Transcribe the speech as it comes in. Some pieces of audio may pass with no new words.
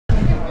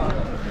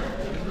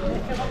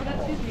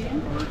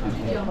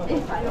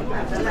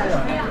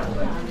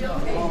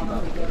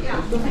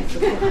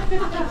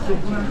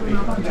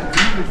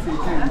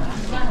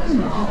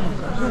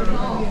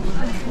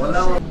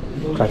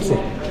Grazie.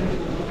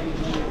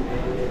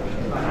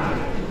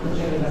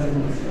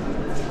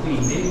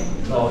 Quindi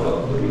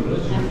loro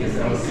che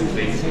saranno più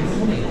freschi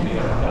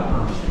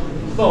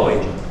poi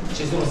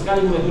ci sono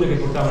scale murature che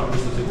portavano a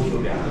questo secondo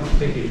piano.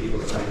 Perché vi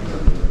dico scale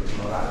murature?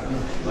 La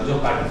maggior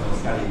parte sono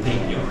scale in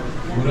legno,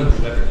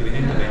 muratura, perché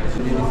evidentemente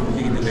sono dei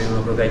figli che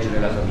dovevano proteggere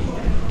la famiglia.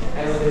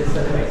 Deve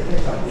stare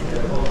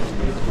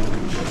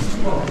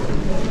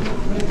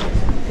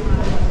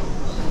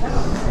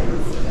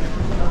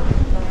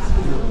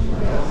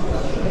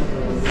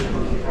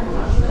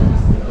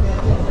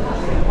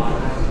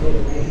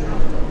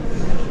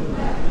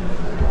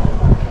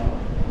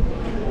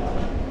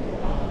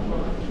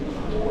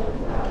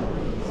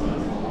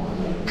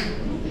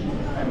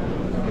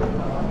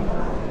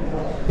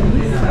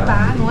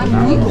Não é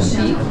muito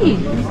chique?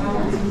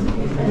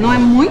 Não é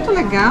muito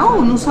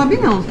legal? Não sobe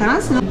não, tá?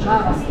 Senão...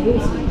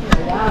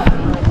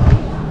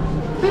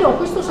 Però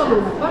questo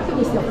salone, a parte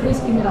questi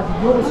affreschi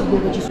meravigliosi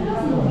dove ci sono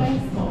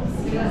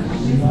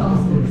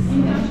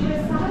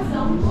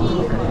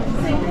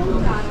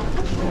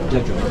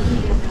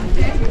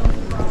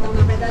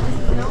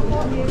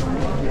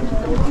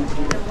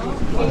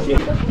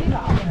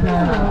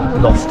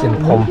Lost in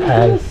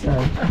Pompeii, so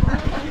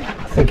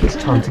I think it's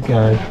time to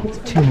go. There's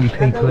too many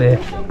people here.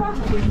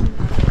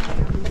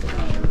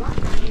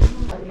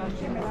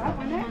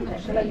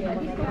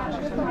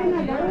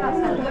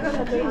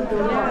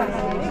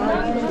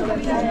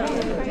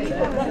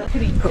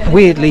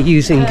 Weirdly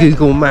using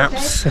Google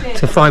Maps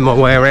to find my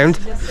way around.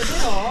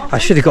 I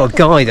should have got a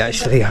guide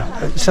actually.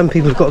 Some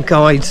people have got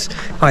guides,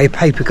 a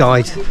paper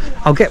guide.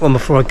 I'll get one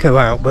before I go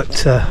out,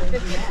 but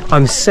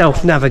I'm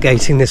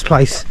self-navigating this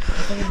place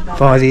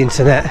via the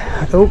internet.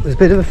 Oh, there's a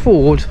bit of a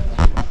ford.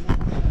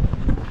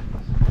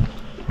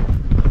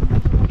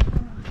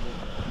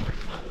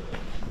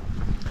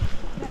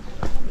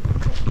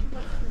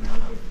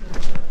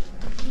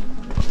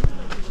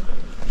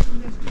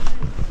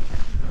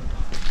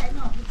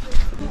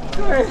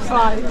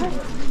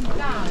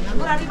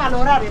 Ora arriva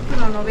l'orario e poi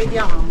non lo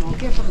vediamo.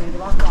 Che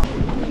problema?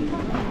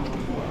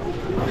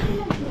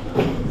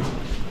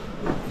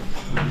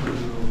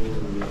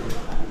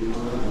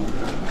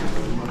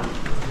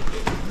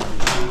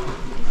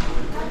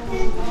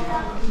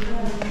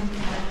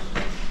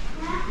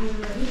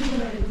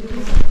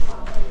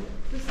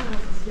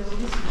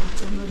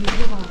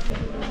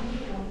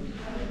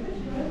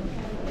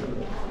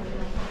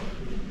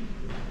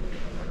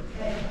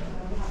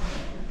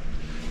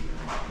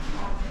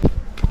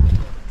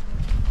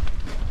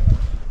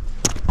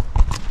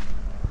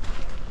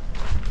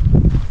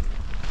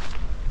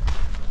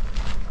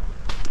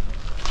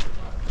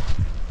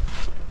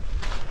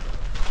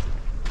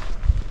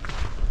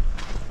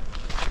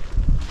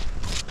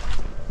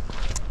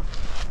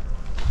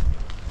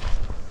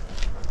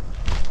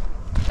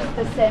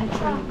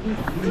 Century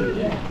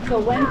BC. So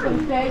when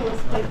Pompeii was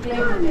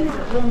proclaimed as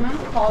a Roman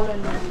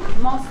colony,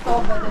 most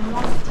of the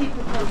most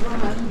typical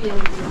Roman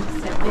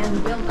buildings have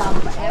been built up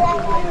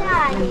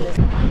everywhere.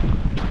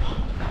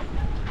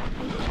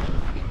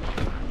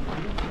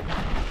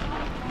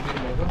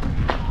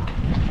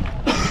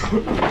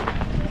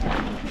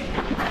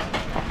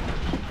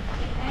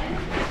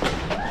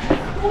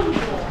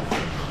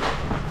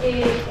 A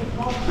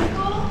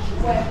pubblico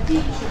where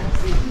teachers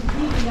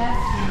give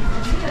lessons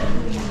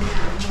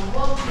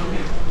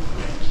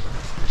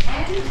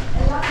and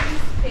a large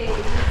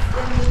space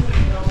in the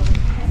middle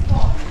as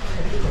well.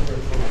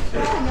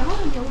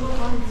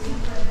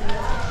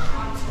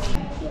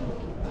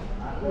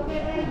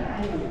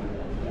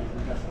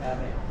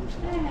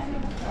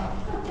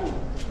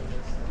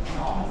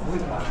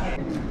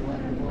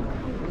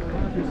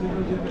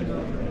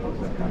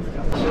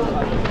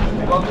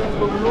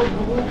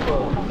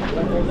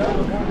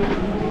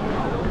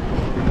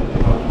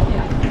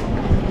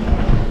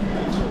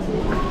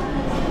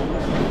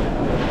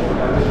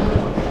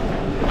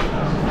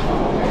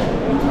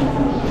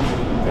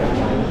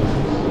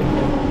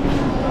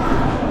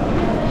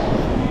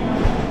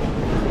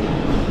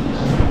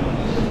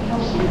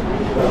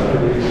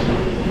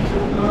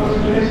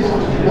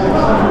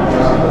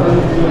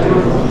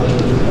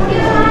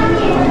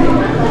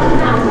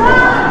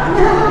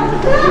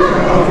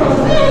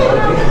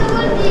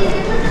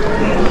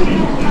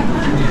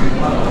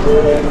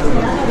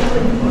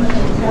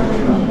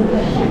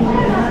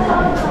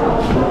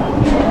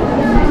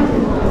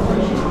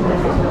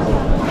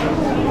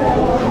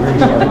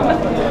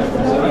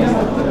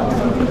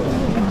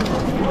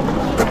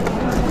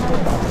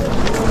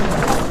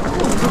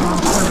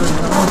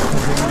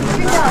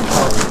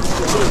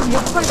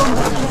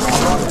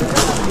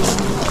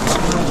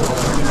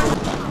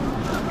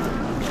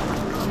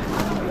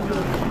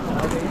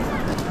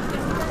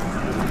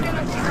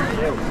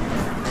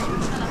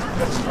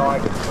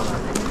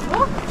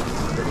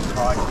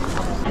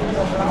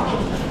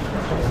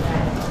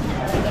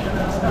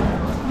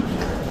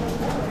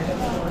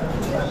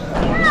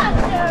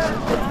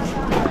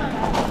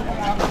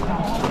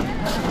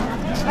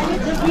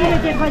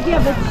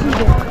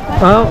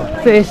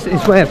 Well, this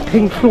is where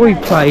Pink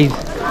Floyd played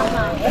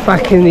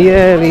back in the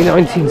early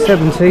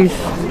 1970s.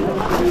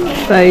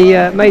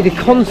 They made a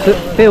concert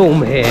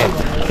film here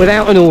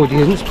without an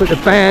audience, but the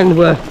band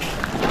were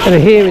kind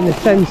of here in the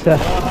centre.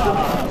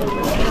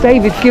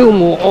 David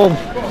Gilmour of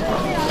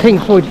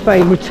Pink Floyd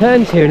fame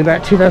returned here in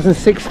about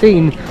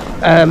 2016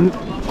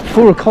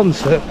 for a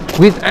concert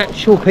with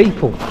actual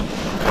people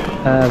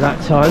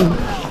that time.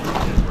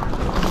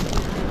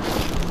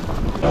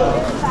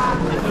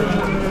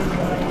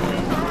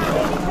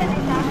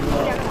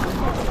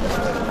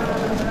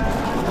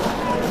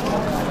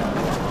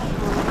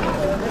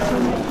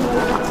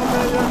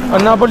 A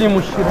Napoli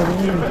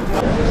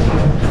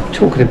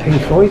Talking of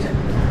Pink Floyd,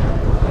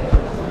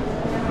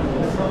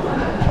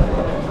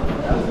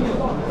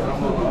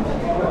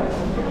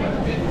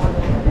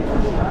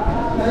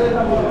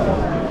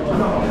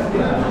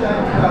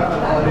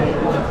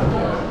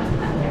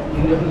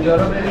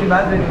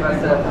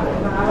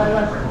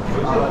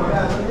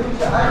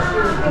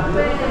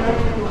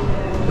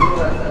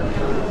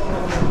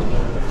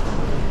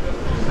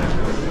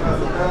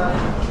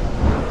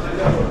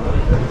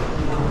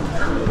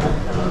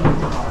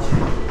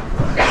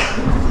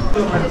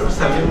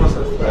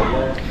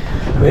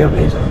 we have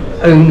his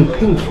own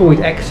Pink Floyd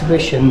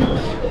exhibition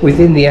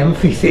within the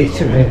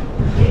Amphitheatre here.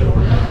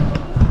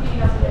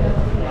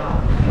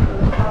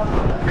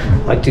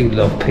 I do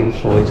love Pink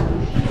Floyd.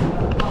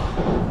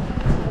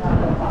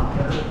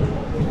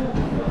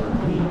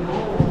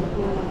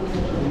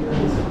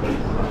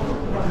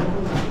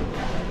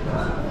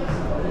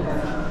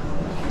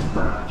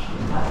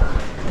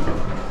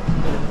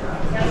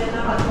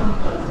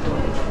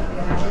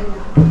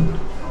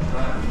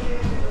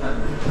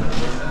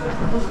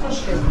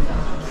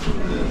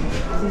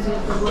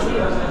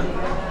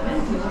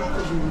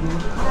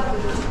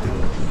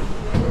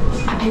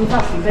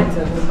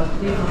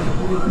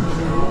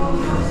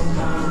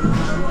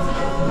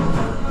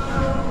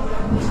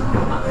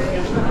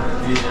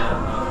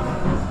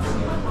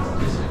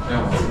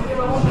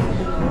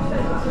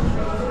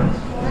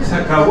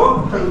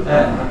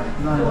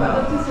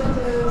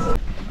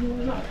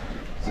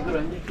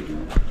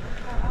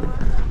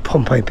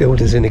 Pompeii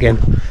builders in again.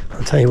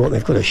 I'll tell you what,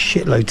 they've got a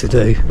shitload to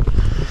do.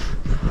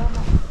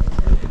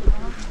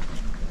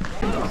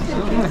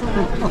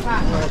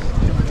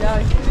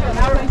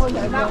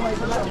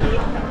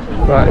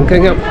 Right, I'm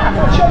going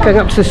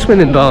up to the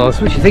swimming bars,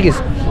 which I think is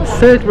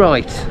third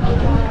right.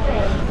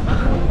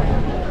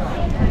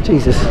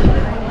 Jesus,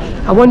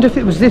 I wonder if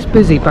it was this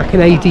busy back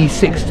in AD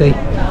 60.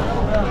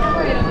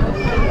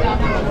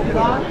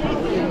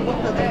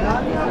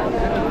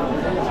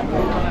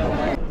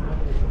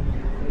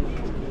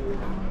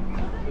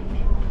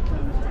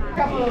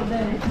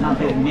 Ma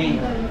per me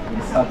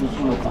è stato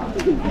solo fatto.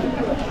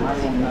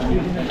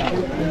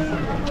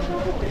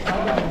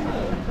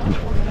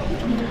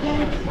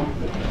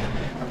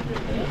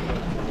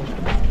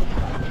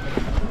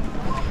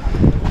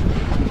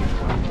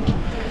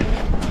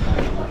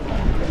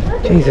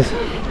 Jesus,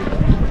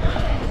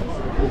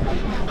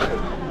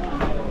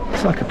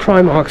 it's like a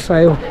Primark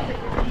sale.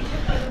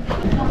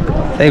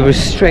 They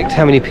restrict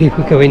how many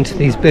people go into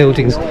these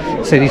buildings,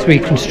 so these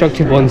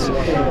reconstructed ones.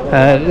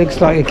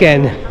 Looks like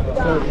again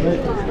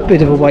a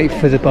bit of a wait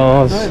for the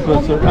bars. I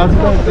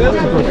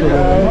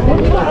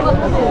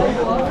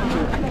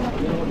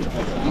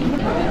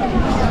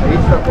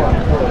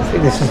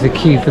think this is the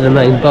queue for the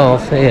main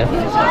bath here.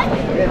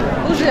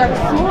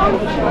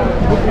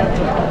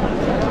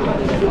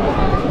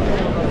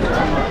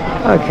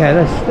 Okay,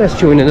 let's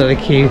join another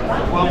queue.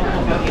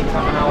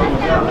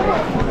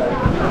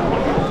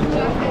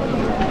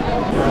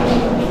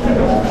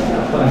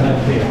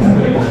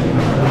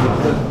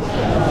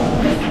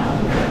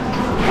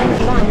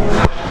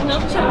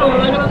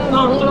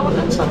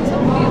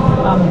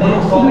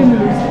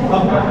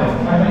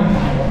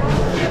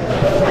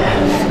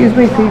 Excuse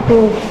me,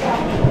 people.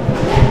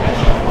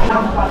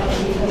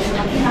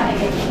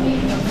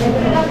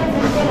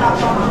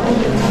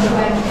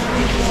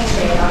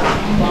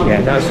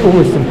 Yeah, that's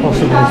almost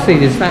impossible to see.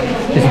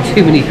 There's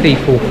too many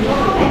people.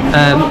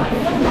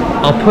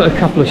 I'll put a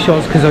couple of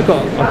shots because I've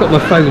got my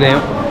phone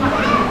out.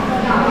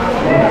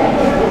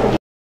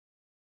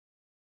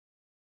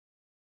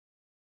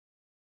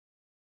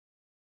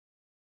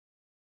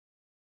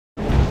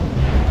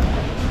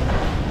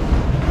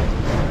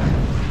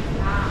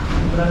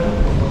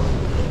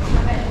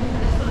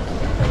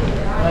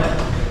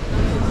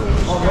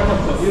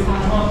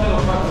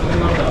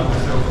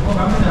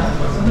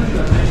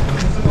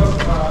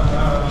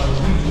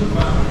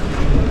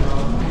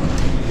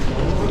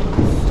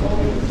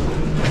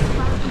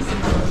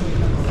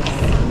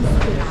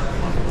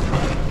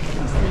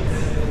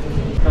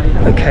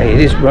 Okay, it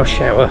is rush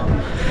hour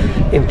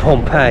in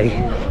Pompeii.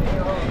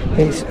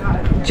 It's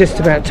just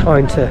about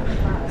time to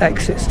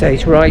exit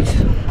stage right,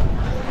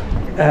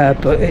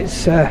 but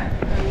it's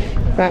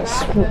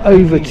that's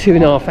over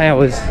 2.5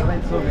 hours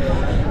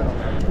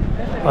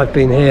I've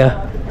been here,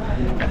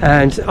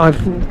 and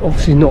I've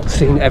obviously not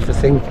seen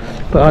everything,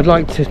 but I'd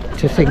like to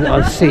think that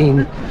I've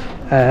seen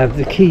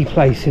the key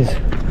places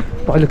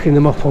by looking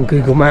them up on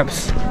Google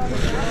Maps.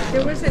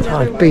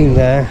 I've been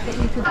there.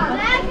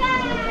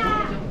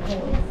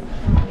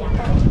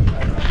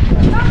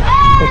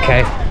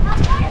 Okay,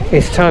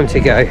 it's time to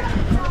go.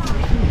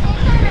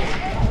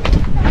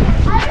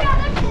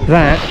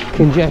 That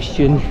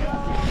congestion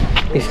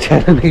is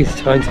telling me it's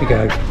time to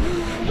go.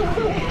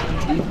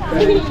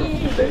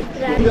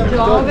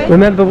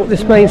 Remember what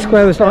this main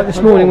square was like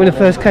this morning when I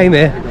first came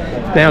here?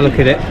 Now look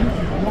at it.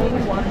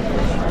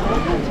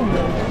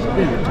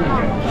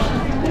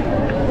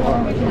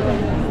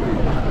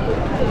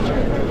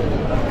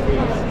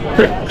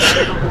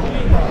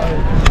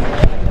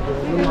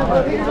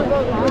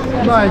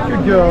 Mike,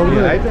 good girl,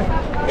 right?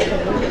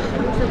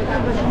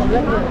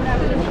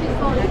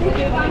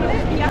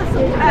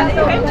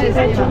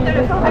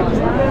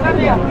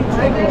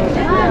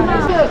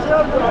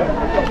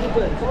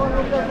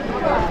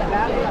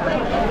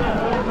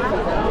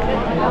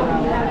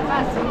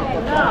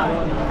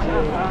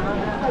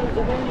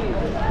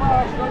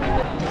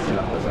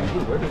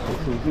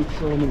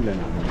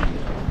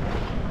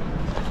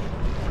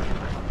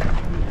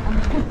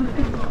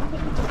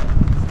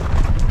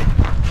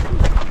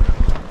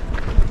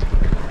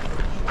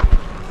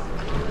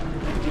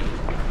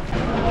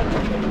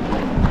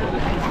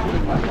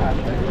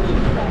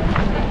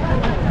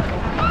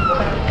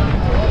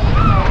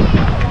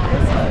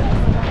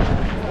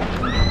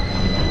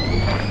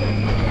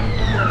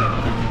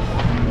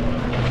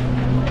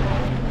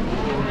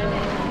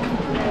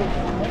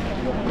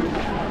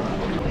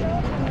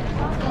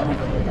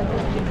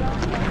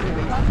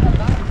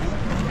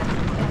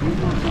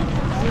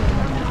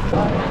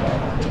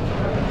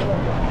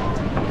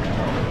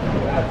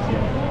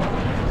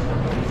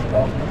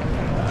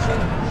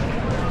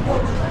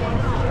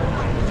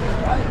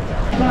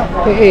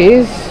 It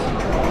is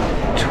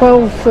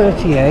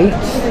 12:38,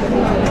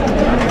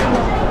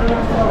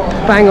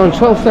 bang on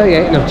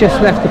 12:38, and I've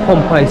just left the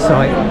Pompeii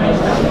site.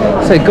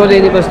 So got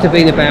in, it must have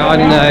been about, I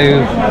don't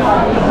know,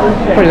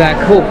 probably about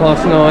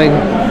 9:15,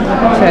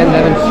 10,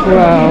 11,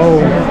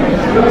 12.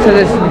 So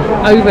there's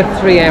over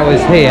 3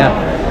 hours here.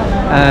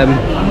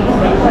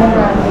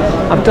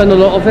 I've done a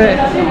lot of it.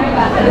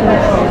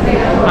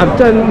 I've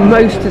done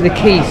most of the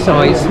key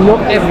sites,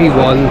 not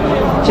everyone,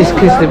 just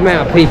because the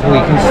amount of people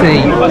you can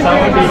see.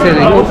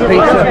 Silly. Oh,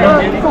 pizza.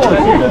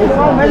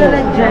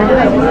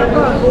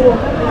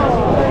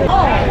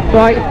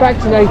 Right, back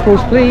to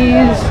Naples,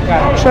 please.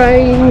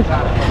 Train.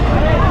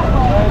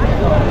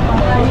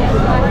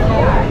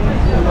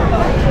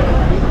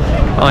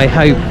 I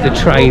hope the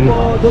train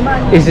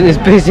isn't as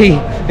busy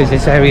as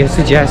this area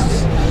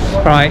suggests.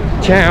 Right,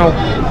 ciao.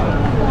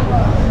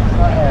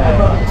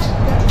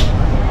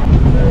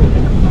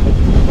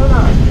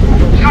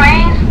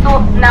 Trains to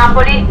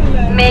Napoli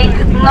make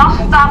no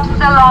stops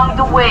along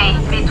the way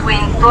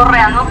between Torre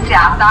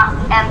Annunziata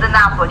and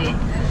Napoli.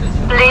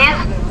 Please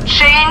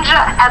change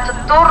at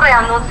Torre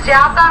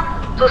Annunziata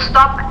to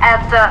stop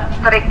at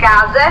Tre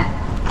Case,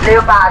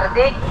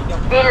 Leopardi,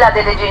 Villa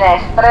delle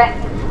Ginestre,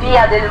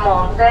 Via del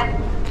Monte,